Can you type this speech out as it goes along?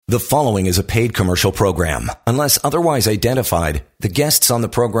The following is a paid commercial program. Unless otherwise identified, the guests on the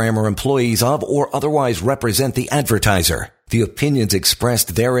program are employees of or otherwise represent the advertiser. The opinions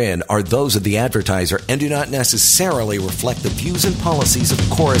expressed therein are those of the advertiser and do not necessarily reflect the views and policies of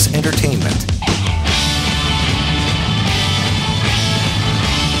Chorus Entertainment.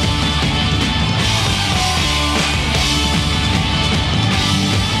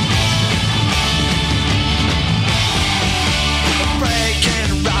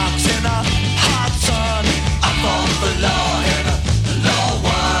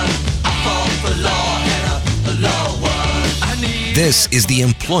 This is the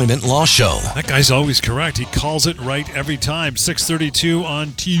Employment Law Show. That guy's always correct. He calls it right every time. 6:32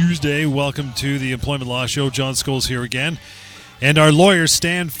 on Tuesday. Welcome to the Employment Law Show. John Scholes here again. And our lawyer,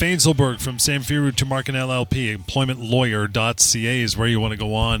 Stan Fainselberg from Samfiru Tumarkin LLP. Employmentlawyer.ca is where you want to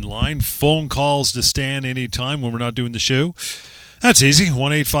go online. Phone calls to Stan anytime when we're not doing the show. That's easy.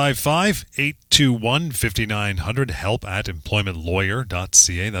 1-855-821-5900. Help at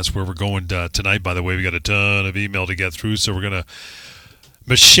employmentlawyer.ca. That's where we're going tonight. By the way, we got a ton of email to get through, so we're going to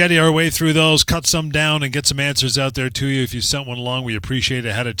machete our way through those, cut some down, and get some answers out there to you. If you sent one along, we appreciate it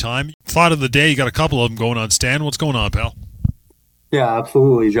ahead of time. Thought of the day, you got a couple of them going on. Stan, what's going on, pal? Yeah,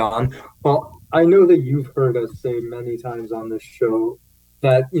 absolutely, John. Well, I know that you've heard us say many times on this show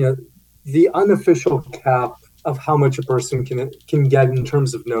that, the unofficial cap of how much a person can get in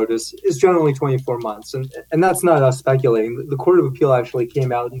terms of notice is generally 24 months. And that's not us speculating. The Court of Appeal actually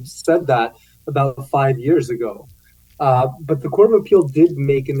came out and said that about 5 years ago. But the Court of Appeal did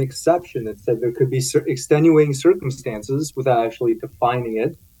make an exception. It said there could be extenuating circumstances, without actually defining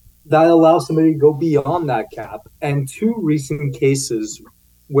it, that allow somebody to go beyond that cap. And two recent cases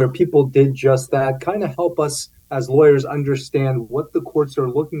where people did just that kind of help us as lawyers understand what the courts are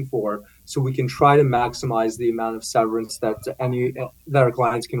looking for, so we can try to maximize the amount of severance that our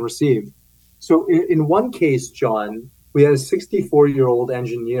clients can receive. So in one case, John, we had a 64-year-old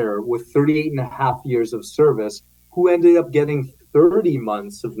engineer with 38 and a half years of service who ended up getting 30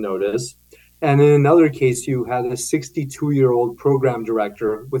 months of notice. And in another case, you had a 62-year-old program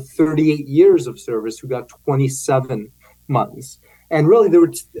director with 38 years of service who got 27 months. And really, there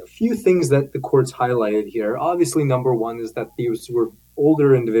were a few things that the courts highlighted here. Obviously, number one is that these were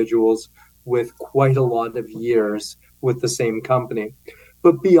older individuals with quite a lot of years with the same company.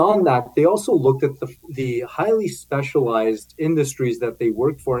 But beyond that, they also looked at the highly specialized industries that they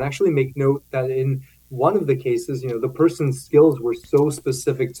worked for, and actually make note that in one of the cases, the person's skills were so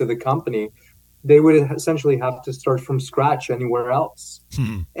specific to the company, they would essentially have to start from scratch anywhere else.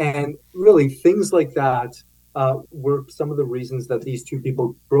 And really, things like that were some of the reasons that these two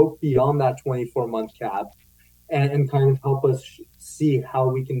people broke beyond that 24-month cap and kind of help us see how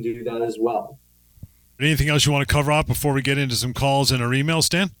we can do that as well. Anything else you want to cover off before we get into some calls and our emails,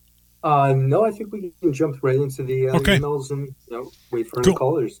 Stan? No, I think we can jump right into the emails and wait for the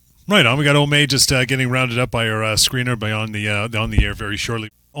callers. Right on. We got Ome just getting rounded up by our screener on the air very shortly.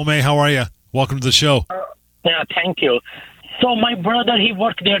 Ome, how are you? Welcome to the show. Yeah, thank you. So my brother, he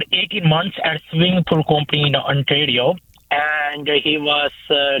worked there 18 months at swimming pool company in Ontario, and he was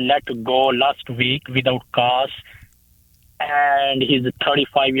let go last week without cause. And he's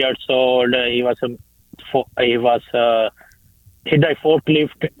 35 years old. He did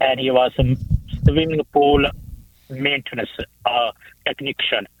forklift, and he was a swimming pool maintenance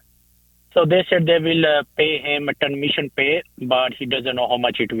technician. So they said they will pay him a termination pay, but he doesn't know how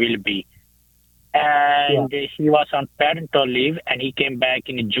much it will be. And he was on parental leave, and he came back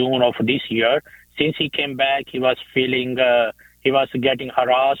in June of this year. Since he came back, he was feeling he was getting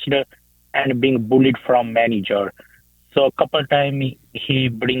harassed and being bullied from manager. So a couple of times he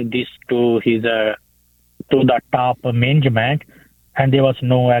bring this to his to the top management, and there was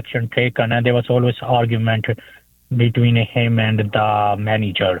no action taken, and there was always argument between him and the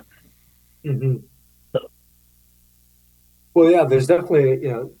manager. Mm-hmm. Well, yeah, there's definitely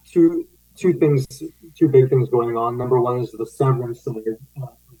two big things going on. Number one is the severance of the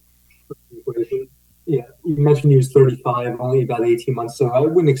equation. Yeah, you mentioned he was 35, only about 18 months, so I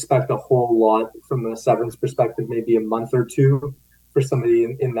wouldn't expect a whole lot from a severance perspective, maybe a month or two for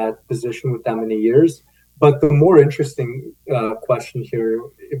somebody in that position with that many years. But the more interesting question here,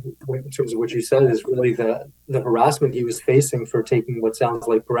 in terms of what you said, is really the harassment he was facing for taking what sounds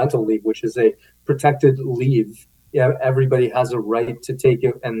like parental leave, which is a protected leave. Yeah, everybody has a right to take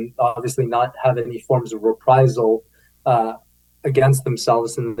it and obviously not have any forms of reprisal against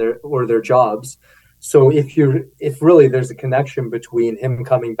themselves and their jobs. So if really there's a connection between him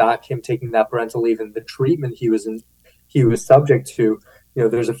coming back, him taking that parental leave, and the treatment he was subject to,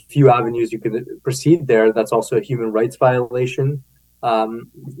 there's a few avenues you could proceed there. That's also a human rights violation.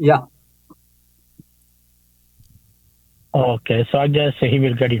 Yeah. Okay, so I guess he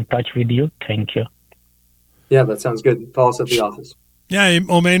will get in touch with you. Thank you. Yeah, that sounds good. Call us at the office. Yeah,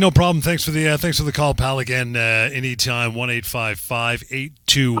 Omay, no problem. Thanks for the call, pal. Again, anytime.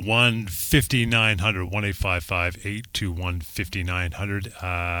 1-855-821-5900.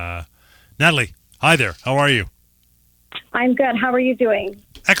 1-855-821-5900. Natalie, hi there. How are you? I'm good. How are you doing?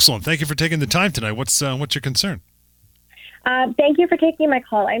 Excellent. Thank you for taking the time tonight. What's your concern? Thank you for taking my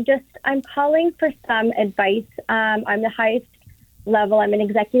call. I'm calling for some advice. I'm the highest level. I'm an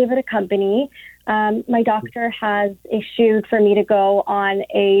executive at a company. My doctor has issued for me to go on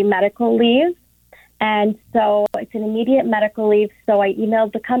a medical leave. And so it's an immediate medical leave. So I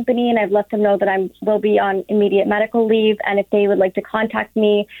emailed the company and I've let them know that I will be on immediate medical leave. And if they would like to contact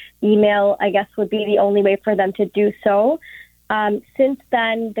me, email, I guess, would be the only way for them to do so. Since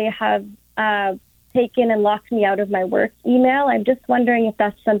then, they have taken and locked me out of my work email. I'm just wondering if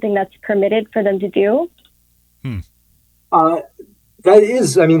that's something that's permitted for them to do. That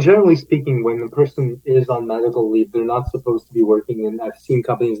is, I mean, generally speaking, when the person is on medical leave, they're not supposed to be working. And I've seen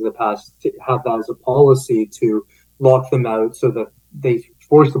companies in the past have that as a policy to lock them out so that they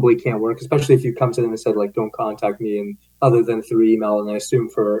forcibly can't work, especially if you come to them and said, like, don't contact me, and other than through email, and I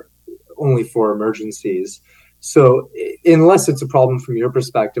assume only for emergencies. So unless it's a problem from your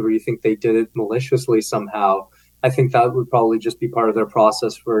perspective or you think they did it maliciously somehow, I think that would probably just be part of their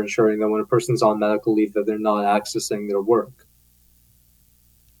process for ensuring that when a person's on medical leave that they're not accessing their work.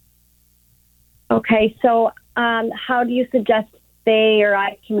 Okay, so how do you suggest they or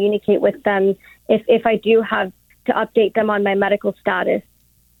I communicate with them if I do have to update them on my medical status?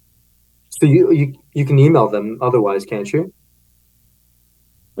 So you can email them otherwise, can't you?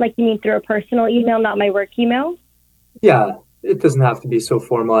 Like, you mean through a personal email, not my work email? Yeah, it doesn't have to be so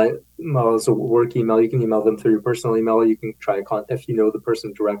formal as a work email. You can email them through your personal email. You can try if you know the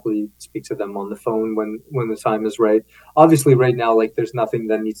person directly, speak to them on the phone when the time is right. Obviously, right now, like, there's nothing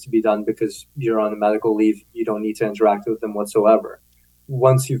that needs to be done because you're on a medical leave. You don't need to interact with them whatsoever.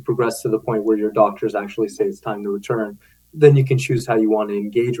 Once you've progressed to the point where your doctors actually say it's time to return, then you can choose how you want to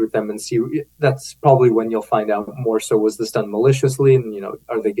engage with them and see. That's probably when you'll find out more so, was this done maliciously, and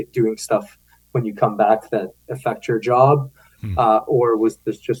are they doing stuff when you come back that affect your job, or was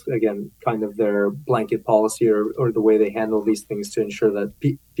this just, again, kind of their blanket policy or the way they handle these things to ensure that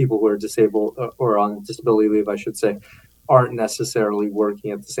people who are disabled or on disability leave, I should say, aren't necessarily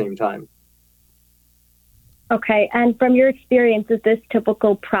working at the same time. Okay, and from your experience, is this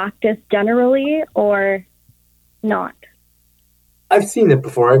typical practice generally or not? I've seen it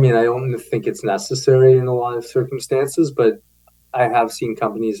before. I mean, I don't think it's necessary in a lot of circumstances, but I have seen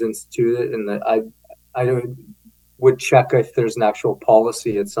companies institute it, and that I would check if there's an actual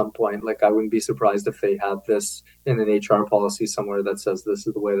policy at some point. Like, I wouldn't be surprised if they have this in an HR policy somewhere that says this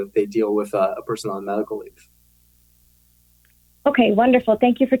is the way that they deal with a person on medical leave. Okay, wonderful.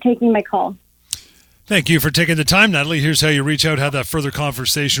 Thank you for taking my call. Thank you for taking the time, Natalie. Here's how you reach out, have that further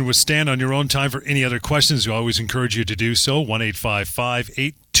conversation with Stan on your own time. For any other questions, we always encourage you to do so.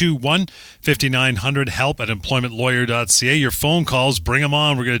 1-855-821-5900, help@employmentlawyer.ca. Your phone calls, bring them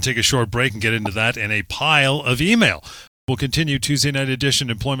on. We're going to take a short break and get into that and a pile of email. We'll continue. Tuesday night edition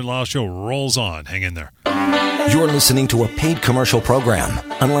Employment Law Show rolls on. Hang in there. You're listening to a paid commercial program.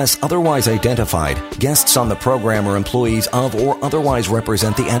 Unless otherwise identified, guests on the program are employees of or otherwise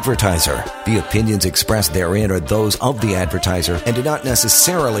represent the advertiser. The opinions expressed therein are those of the advertiser and do not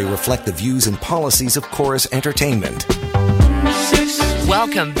necessarily reflect the views and policies of Chorus Entertainment.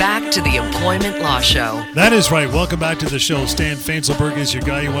 Welcome back to the Employment Law Show. That is right. Welcome back to the show. Stan Fainselberg is your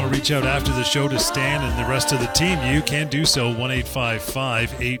guy. You want to reach out after the show to Stan and the rest of the team, you can do so.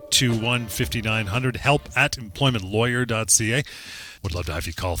 1-855-821-5900, help@employmentlawyer.ca. Would love to have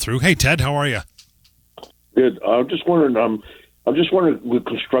you call through. Hey, Ted, how are you? Good. I'm just wondering with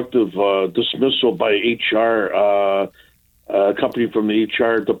constructive dismissal by HR, company from the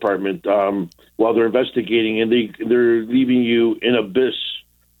HR department, while they're investigating, and they're leaving you in abyss,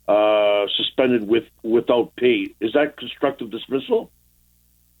 suspended without pay. Is that constructive dismissal?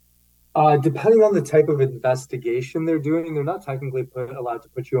 Depending on the type of investigation they're doing, they're not technically allowed to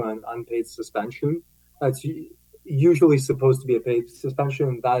put you on unpaid suspension. That's usually supposed to be a paid suspension,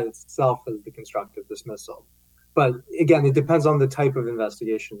 and that itself is the constructive dismissal. But again, it depends on the type of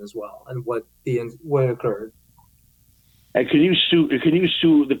investigation as well and what occurred. And can you sue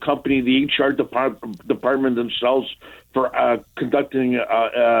the company, the HR department themselves, for conducting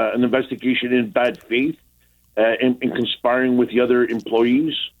an investigation in bad faith and conspiring with the other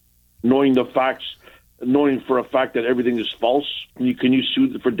employees, knowing for a fact that everything is false? Can you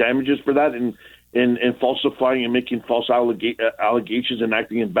sue for damages for that? And in falsifying and making false allegations and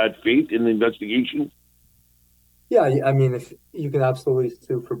acting in bad faith in the investigation? Yeah, I mean, if you can absolutely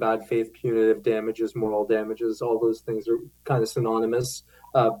sue for bad faith, punitive damages, moral damages, all those things are kind of synonymous.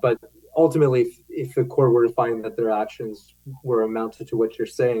 But ultimately, if the court were to find that their actions were amounted to what you're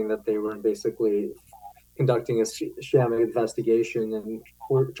saying, that they were basically conducting a sham investigation and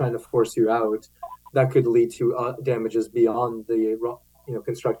trying to force you out, that could lead to damages beyond the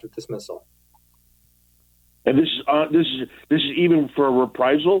constructive dismissal. And this is even for a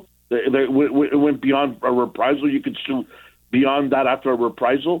reprisal. It went beyond a reprisal. You could sue beyond that after a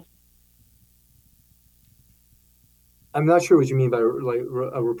reprisal. I'm not sure what you mean by a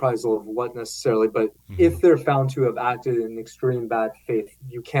reprisal of what necessarily, but if they're found to have acted in extreme bad faith,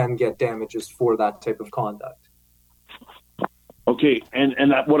 you can get damages for that type of conduct. Okay, and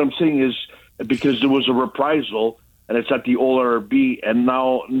what I'm saying is because there was a reprisal and it's at the OLRB, and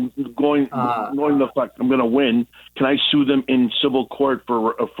now knowing the fact I'm going to win, can I sue them in civil court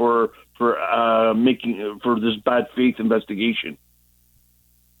for this bad faith investigation?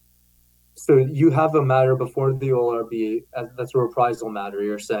 So you have a matter before the OLRB, that's a reprisal matter,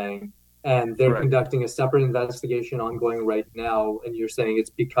 you're saying, and they're Correct. conducting a separate investigation ongoing right now, and you're saying it's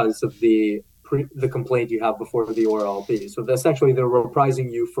because of the complaint you have before the OLRB. So essentially they're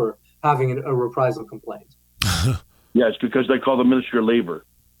reprising you for having a reprisal complaint. Yes, because they call the Ministry of Labor.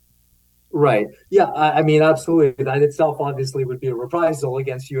 Right. Yeah, I mean, absolutely. That itself obviously would be a reprisal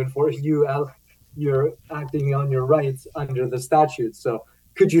against you and for you. You're acting on your rights under the statute. So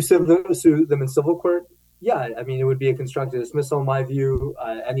could you sue them in civil court? Yeah, I mean, it would be a constructive dismissal in my view.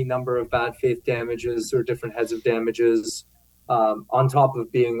 Any number of bad faith damages or different heads of damages on top of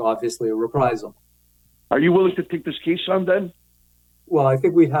being obviously a reprisal. Are you willing to take this case on then? Well, I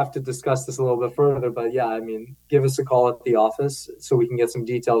think we'd have to discuss this a little bit further, but yeah, I mean, give us a call at the office so we can get some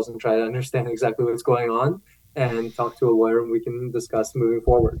details and try to understand exactly what's going on and talk to a lawyer and we can discuss moving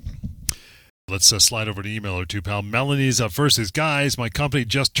forward. Let's slide over to email or two, pal. Melanie's up first is, guys, my company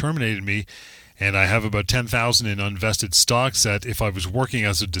just terminated me and I have about $10,000 in unvested stocks that if I was working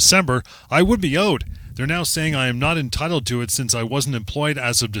as of December, I would be owed. They're now saying I am not entitled to it since I wasn't employed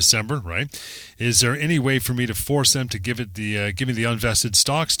as of December, right? Is there any way for me to force them to give me the unvested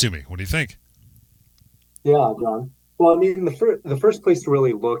stocks to me? What do you think? Yeah, John. Well, I mean, the first place to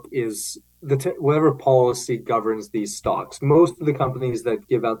really look is whatever policy governs these stocks. Most of the companies that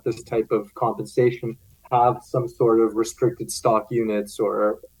give out this type of compensation have some sort of restricted stock units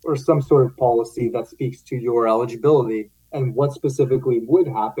or some sort of policy that speaks to your eligibility and what specifically would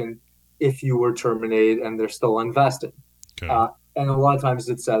happen if you were terminated and they're still unvested. Okay. And a lot of times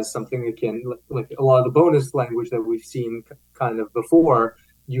it says something akin, like a lot of the bonus language that we've seen kind of before,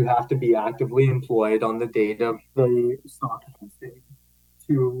 you have to be actively employed on the date of the stock vesting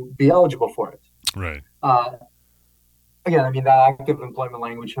to be eligible for it. Right. Again, I mean, that active employment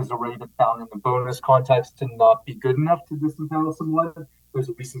language has already been found in the bonus context to not be good enough to disentitle someone. There's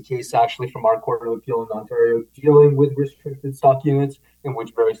a recent case actually from our Court of Appeal in Ontario dealing with restricted stock units in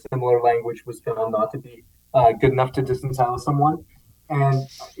which very similar language was found not to be good enough to disentitle someone. And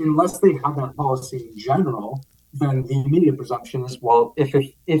unless they have that policy in general, then the immediate presumption is, well,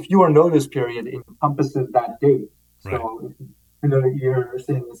 if your notice period encompasses that date, right. So you're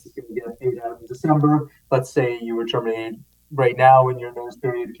saying this is going to get paid out in December. Let's say you were terminated right now and your notice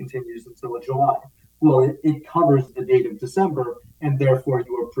period continues until July. Well, it covers the date of December, and therefore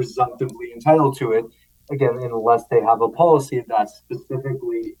you are presumptively entitled to it, again, unless they have a policy that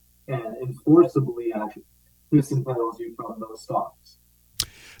specifically and enforceably disentitles you from those stocks.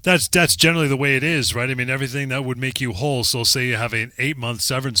 That's generally the way it is, right? I mean, everything that would make you whole, so say you have an 8-month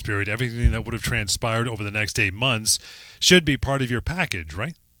severance period, everything that would have transpired over the next 8 months should be part of your package,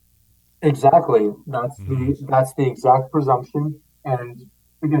 right? Exactly. That's the exact presumption. And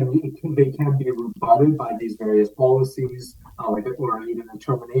again, they can be rebutted by these various policies, or even a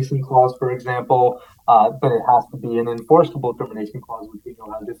termination clause, for example, but it has to be an enforceable termination clause, which we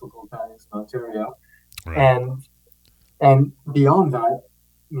know how difficult that is in Ontario. Right. And beyond that,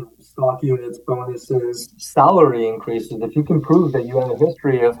 stock units, bonuses, salary increases. If you can prove that you have a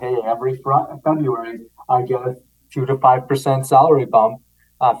history of, hey, every February I get a 2 to 5% salary bump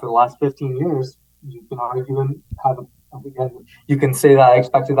for the last 15 years, you can argue and you can say that I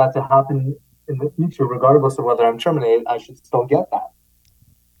expected that to happen in the future, regardless of whether I'm terminated. I should still get that.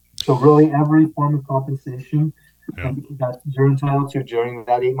 So really, every form of compensation that you're entitled to during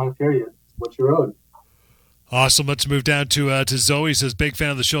that 8-month period is what you're owed. Awesome. Let's move down to Zoe. Says, big fan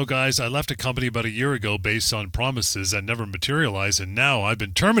of the show, guys. I left a company about a year ago based on promises that never materialized, and now I've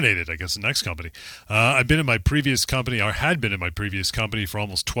been terminated. I guess the next company. I've been in my previous company, or had been in my previous company for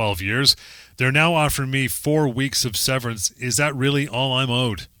almost 12 years. They're now offering me 4 weeks of severance. Is that really all I'm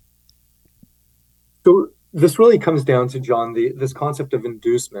owed? So this really comes down to, John, this concept of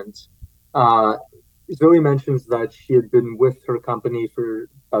inducement. Zoe mentions that she had been with her company for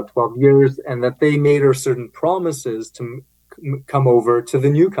about 12 years and that they made her certain promises to come over to the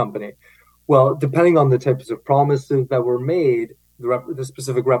new company. Well, depending on the types of promises that were made, the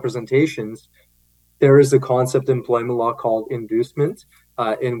specific representations, there is a concept in employment law called inducement,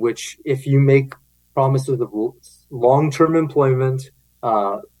 in which if you make promises of long-term employment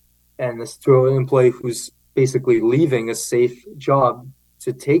and this to an employee who's basically leaving a safe job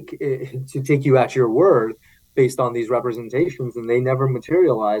to take you at your word based on these representations, and they never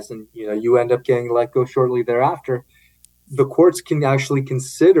materialize, and you end up getting let go shortly thereafter, the courts can actually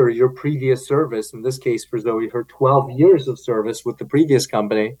consider your previous service, in this case for Zoe, her 12 years of service with the previous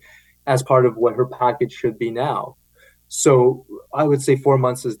company, as part of what her package should be now. So I would say 4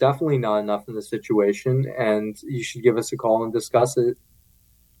 months is definitely not enough in this situation, and you should give us a call and discuss it.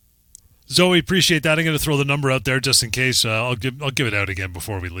 Zoe, appreciate that. I'm going to throw the number out there just in case. I'll give it out again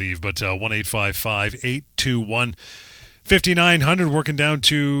before we leave. But 1-855-821-5900. Working down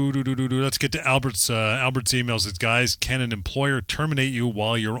to let's get to Albert's emails. It's, guys, can an employer terminate you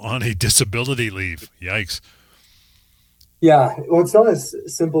while you're on a disability leave? Yikes. Yeah, well, it's not as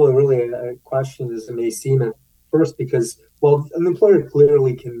simple really a question as it may seem at first, because, well, an employer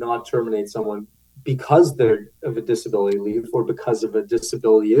clearly cannot terminate someone because they're of a disability leave or because of a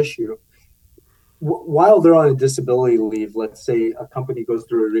disability issue. While they're on a disability leave, let's say a company goes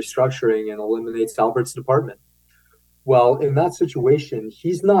through a restructuring and eliminates Albert's department. Well, in that situation,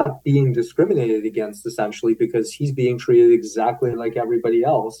 he's not being discriminated against, essentially, because he's being treated exactly like everybody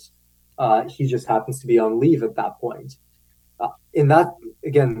else. He just happens to be on leave at that point. In that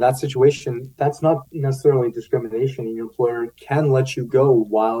situation, that's not necessarily discrimination. Your employer can let you go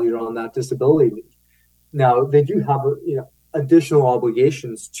while you're on that disability leave. Now, they do have additional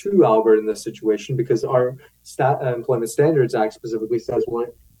obligations to Albert in this situation, because our Employment Standards Act specifically says,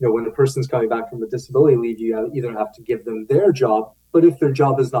 when a person's coming back from a disability leave, you either have to give them their job, but if their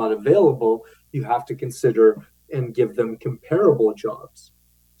job is not available, you have to consider and give them comparable jobs.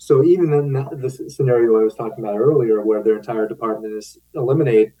 So even in the scenario I was talking about earlier, where their entire department is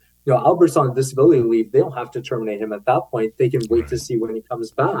eliminated, Albert's on disability leave, they don't have to terminate him at that point. They can wait to see when he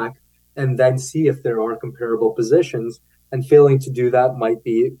comes back and then see if there are comparable positions. And failing to do that might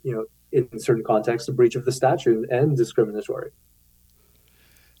be, in certain contexts, a breach of the statute and discriminatory.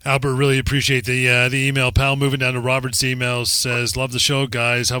 Albert, really appreciate the email, pal. Moving down to Robert's email, says, love the show,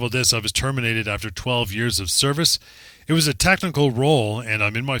 guys. How about this? I was terminated after 12 years of service. It was a technical role, and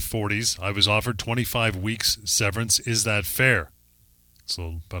I'm in my 40s. I was offered 25 weeks severance. Is that fair?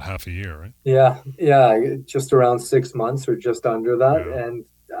 So about half a year, right? Yeah, just around 6 months or just under that. Yeah. And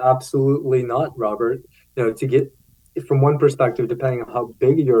absolutely not, Robert. To get from one perspective, depending on how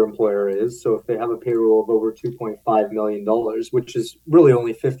big your employer is, so if they have a payroll of over $2.5 million, which is really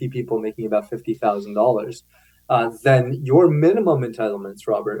only 50 people making about $50,000, then your minimum entitlements,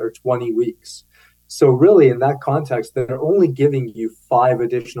 Robert, are 20 weeks. So really, in that context, they're only giving you 5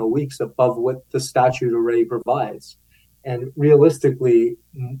 additional weeks above what the statute already provides. And realistically,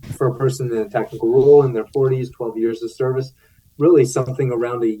 for a person in a technical role in their 40s, 12 years of service, really something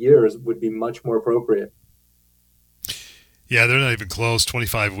around a year would be much more appropriate. Yeah, they're not even close.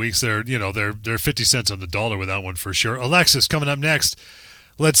 25 weeks. They're 50 cents on the dollar with that one for sure. Alexis coming up next.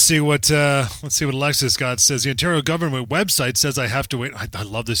 Let's see what Alexis got. Says the Ontario government website says I have to wait. I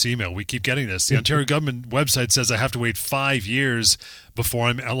love this email. We keep getting this. The Ontario government website says I have to wait 5 years before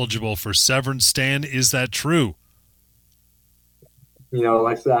I'm eligible for severance. Stan, is that true?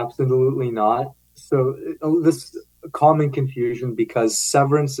 Alexis, absolutely not. So this common confusion, because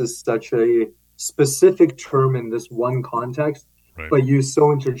severance is such a specific term in this one context, right, but used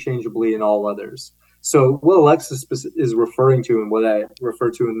so interchangeably in all others. So what Alexis is referring to, and what I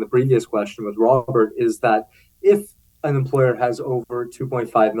referred to in the previous question with Robert, is that if an employer has over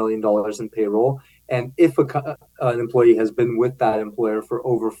 $2.5 million in payroll, and if an employee has been with that employer for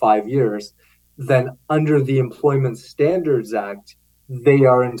over 5 years, then under the Employment Standards Act, they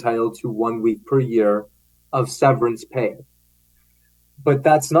are entitled to 1 week per year of severance pay. But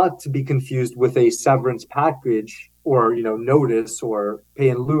that's not to be confused with a severance package or, notice or pay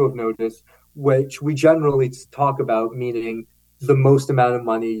in lieu of notice, which we generally talk about, meaning the most amount of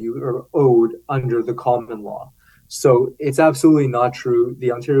money you are owed under the common law. So it's absolutely not true.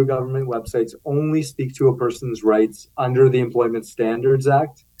 The Ontario government websites only speak to a person's rights under the Employment Standards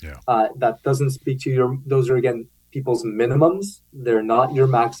Act. Yeah. That doesn't speak to those are, again, people's minimums. They're not your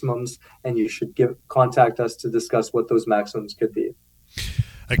maximums, and you should contact us to discuss what those maximums could be.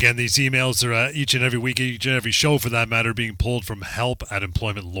 Again, these emails are each and every week, each and every show for that matter, being pulled from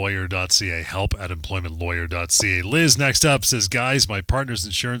help@employmentlawyer.ca, help@employmentlawyer.ca. Liz, next up, says, guys, my partner's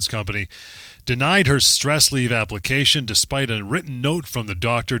insurance company denied her stress leave application despite a written note from the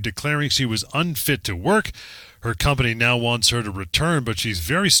doctor declaring she was unfit to work. Her company now wants her to return, but she's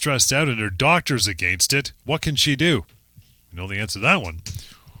very stressed out and her doctor's against it. What can she do? You know the answer to that one.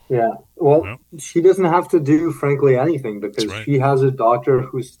 Yeah, well, she doesn't have to do, frankly, anything, because she has a doctor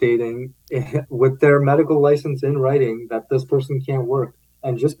who's stating with their medical license in writing that this person can't work.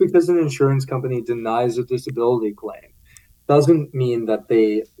 And just because an insurance company denies a disability claim doesn't mean that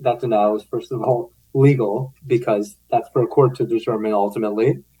that denial is, first of all, legal, because that's for a court to determine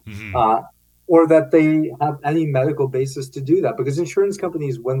ultimately, or that they have any medical basis to do that. Because insurance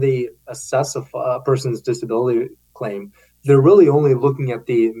companies, when they assess a person's disability claim, they're really only looking at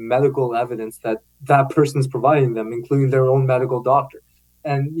the medical evidence that person's providing them, including their own medical doctor.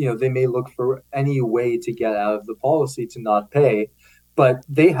 And, they may look for any way to get out of the policy to not pay, but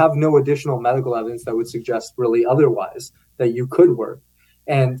they have no additional medical evidence that would suggest really otherwise, that you could work.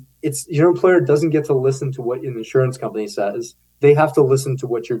 And your employer doesn't get to listen to what an insurance company says. They have to listen to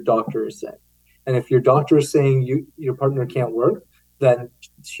what your doctor is saying. And if your doctor is saying your partner can't work, then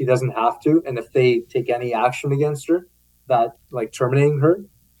she doesn't have to. And if they take any action against her, that like terminating her,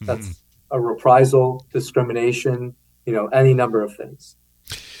 that's a reprisal, discrimination, any number of things.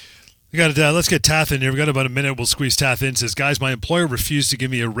 We got let's get Tath in here. We got about a minute. We'll squeeze Tath in. Says, guys, my employer refused to give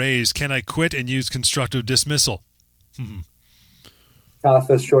me a raise. Can I quit and use constructive dismissal? Tath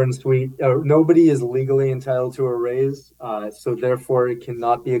is short and sweet. Nobody is legally entitled to a raise, so therefore it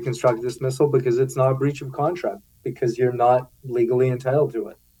cannot be a constructive dismissal because it's not a breach of contract, because you're not legally entitled to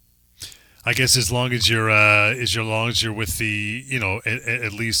it. I guess as long as you're with the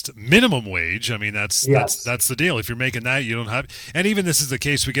at least minimum wage. I mean that's the deal. If you're making that, you don't have. And even this is the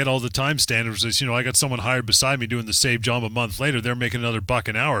case we get all the time. Standards is I got someone hired beside me doing the same job a month later. They're making another $1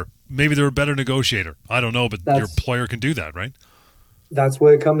 an hour. Maybe they're a better negotiator. I don't know, but your employer can do that, right? That's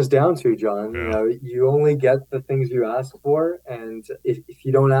what it comes down to, John. Yeah. You only get the things you ask for, and if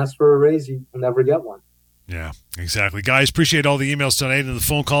you don't ask for a raise, you will never get one. Yeah, exactly. Guys, appreciate all the emails tonight and the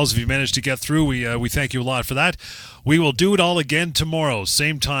phone calls. If you managed to get through, we thank you a lot for that. We will do it all again tomorrow,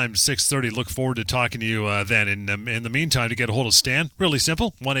 same time, 6:30. Look forward to talking to you then. In the meantime, to get a hold of Stan, really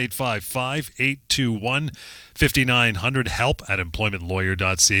simple, 1-855-821-5900,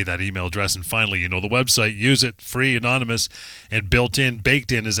 help@employmentlawyer.ca, that email address. And finally, the website, use it, free, anonymous, and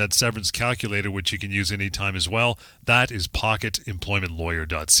baked in is that severance calculator, which you can use anytime as well. That is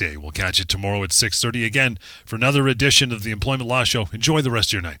pocketemploymentlawyer.ca. We'll catch you tomorrow at 6:30 again for another edition of the Employment Law Show. Enjoy the rest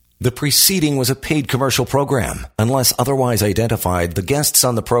of your night. The preceding was a paid commercial program. Unless otherwise identified, the guests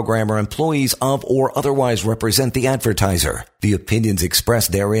on the program are employees of or otherwise represent the advertiser. The opinions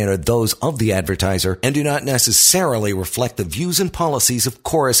expressed therein are those of the advertiser and do not necessarily reflect the views and policies of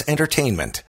Chorus Entertainment.